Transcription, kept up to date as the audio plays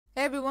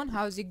Hey everyone,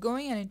 how's it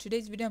going? And in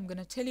today's video I'm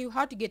gonna tell you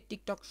how to get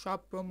TikTok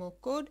Shop promo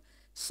code.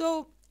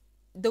 So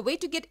the way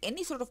to get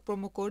any sort of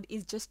promo code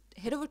is just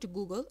head over to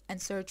Google and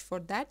search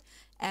for that.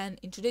 And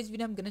in today's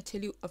video I'm gonna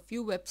tell you a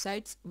few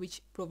websites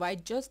which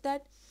provide just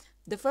that.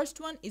 The first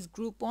one is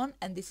Groupon,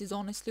 and this is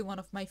honestly one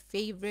of my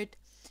favorite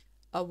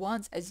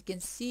ones. As you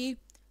can see,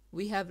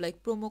 we have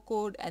like promo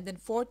code and then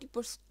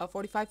 40%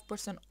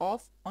 45%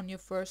 off on your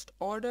first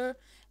order,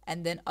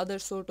 and then other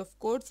sort of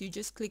codes. You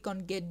just click on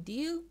get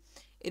deal.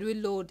 It will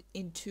load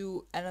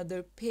into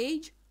another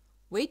page,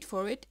 wait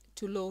for it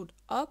to load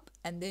up,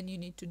 and then you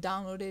need to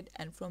download it,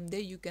 and from there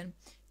you can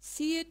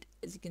see it,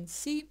 as you can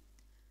see.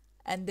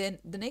 And then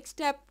the next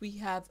tab we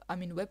have,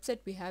 website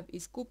we have,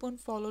 is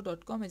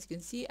couponfollow.com. As you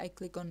can see, I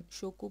click on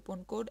show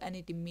coupon code and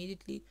it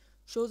immediately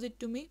shows it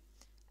to me.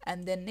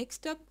 And then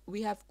next up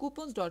we have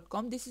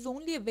coupons.com. This is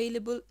only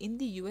available in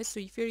the US, so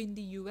if you're in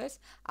the US,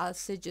 I'll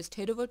say just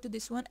head over to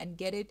this one and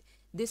get it.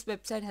 This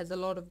website has a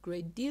lot of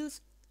great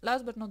deals.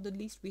 Last but not the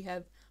least, we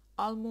have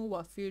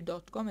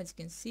almowafir.com. As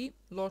you can see,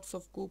 lots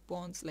of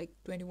coupons like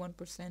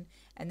 21%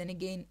 and then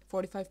again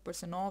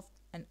 45% off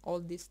and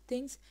all these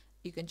things.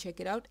 You can check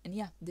it out. And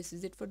yeah, this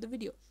is it for the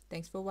video.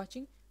 Thanks for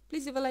watching.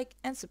 Please leave a like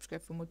and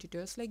subscribe for more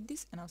tutorials like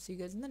this, and I'll see you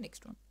guys in the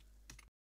next one.